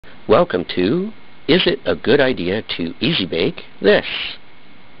Welcome to Is It a Good Idea to Easy Bake This?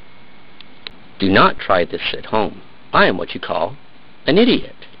 Do not try this at home. I am what you call an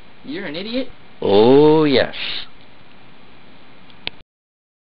idiot. You're an idiot? Oh, yes.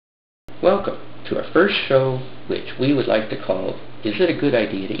 Welcome to our first show, which we would like to call Is It a Good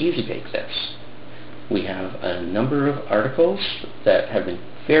Idea to Easy Bake This? We have a number of articles that have been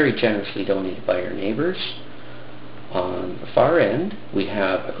very generously donated by our neighbors. On the far end, we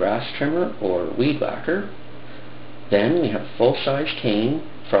have a grass trimmer or weed whacker. Then we have a full-size cane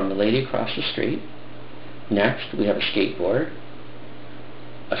from the lady across the street. Next, we have a skateboard,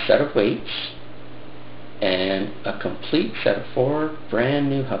 a set of weights, and a complete set of 4 brand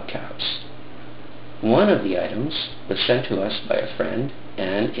new hubcaps. One of the items was sent to us by a friend,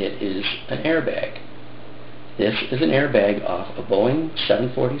 and it is an airbag. This is an airbag off a Boeing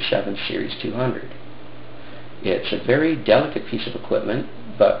 747 Series 200. It's a very delicate piece of equipment,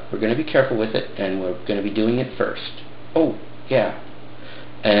 but we're going to be careful with it, and we're going to be doing it first. Oh, yeah.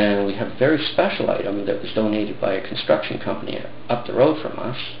 And we have a very special item that was donated by a construction company up the road from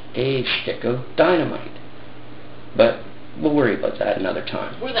us, a stick of dynamite. But we'll worry about that another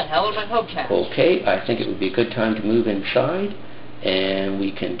time. Where the hell are my hubcaps? Okay, I think it would be a good time to move inside, and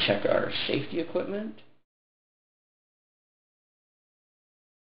we can check our safety equipment.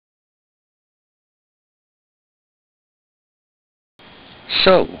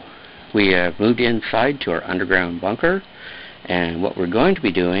 So, we have moved inside to our underground bunker, and what we're going to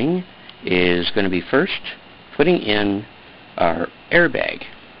be doing is going to be first putting in our airbag.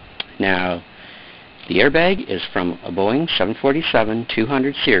 Now, the airbag is from a Boeing 747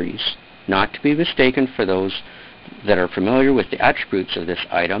 200 series, not to be mistaken for those that are familiar with the attributes of this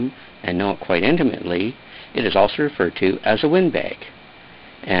item and know it quite intimately. It is also referred to as a windbag.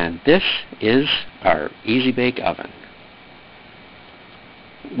 And this is our Easy Bake Oven.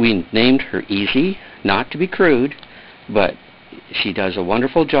 We named her Easy, not to be crude, but she does a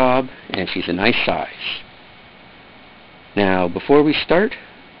wonderful job and she's a nice size. Now, before we start,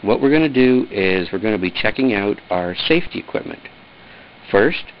 what we're going to do is we're going to be checking out our safety equipment.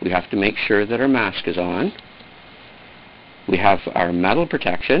 First, we have to make sure that our mask is on. We have our metal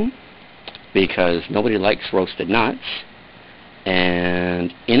protection because nobody likes roasted nuts.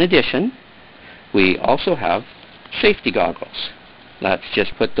 And in addition, we also have safety goggles. Let's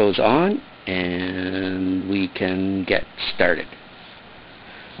just put those on and we can get started.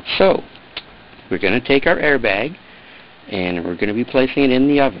 So, we're going to take our airbag and we're going to be placing it in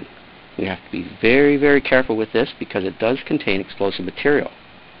the oven. We have to be very, very careful with this because it does contain explosive material.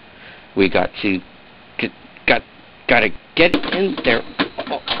 We got to get it in there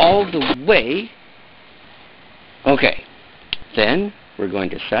all the way. Okay, then we're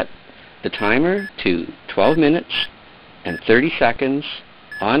going to set the timer to 12 minutes and 30 seconds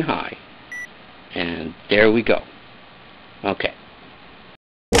on high. And there we go. Okay.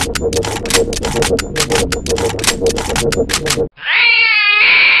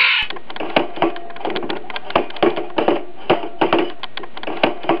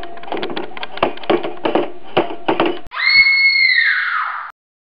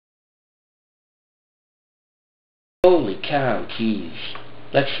 Holy cow, geez.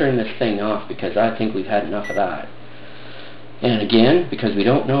 Let's turn this thing off because I think we've had enough of that. And again, because we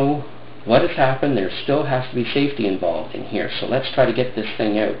don't know what has happened, there still has to be safety involved in here. So let's try to get this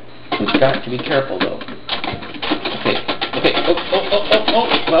thing out. We've got to be careful though. Okay.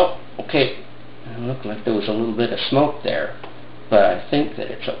 Well, okay. It looked like there was a little bit of smoke there, but I think that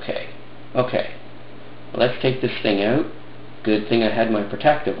it's okay. Okay. Well, let's take this thing out. Good thing I had my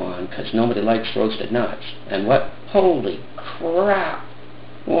protective on, because nobody likes roasted nuts. And what? Holy crap!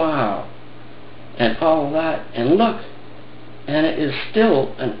 Wow. And all of that. And look! And it is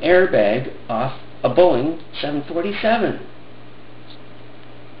still an airbag off a Boeing 747.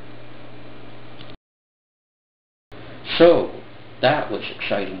 So, that was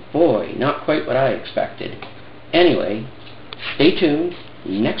exciting. Boy, not quite what I expected. Anyway, stay tuned.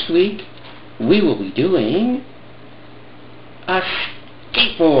 Next week, we will be doing a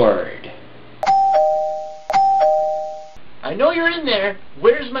skateboard. I know you're in there.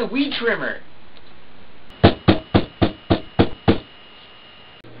 Where's my weed trimmer?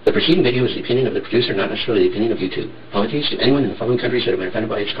 The preceding video is the opinion of the producer, not necessarily the opinion of YouTube. Apologies to anyone in the following countries that have been offended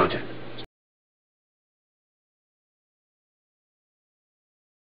by its content.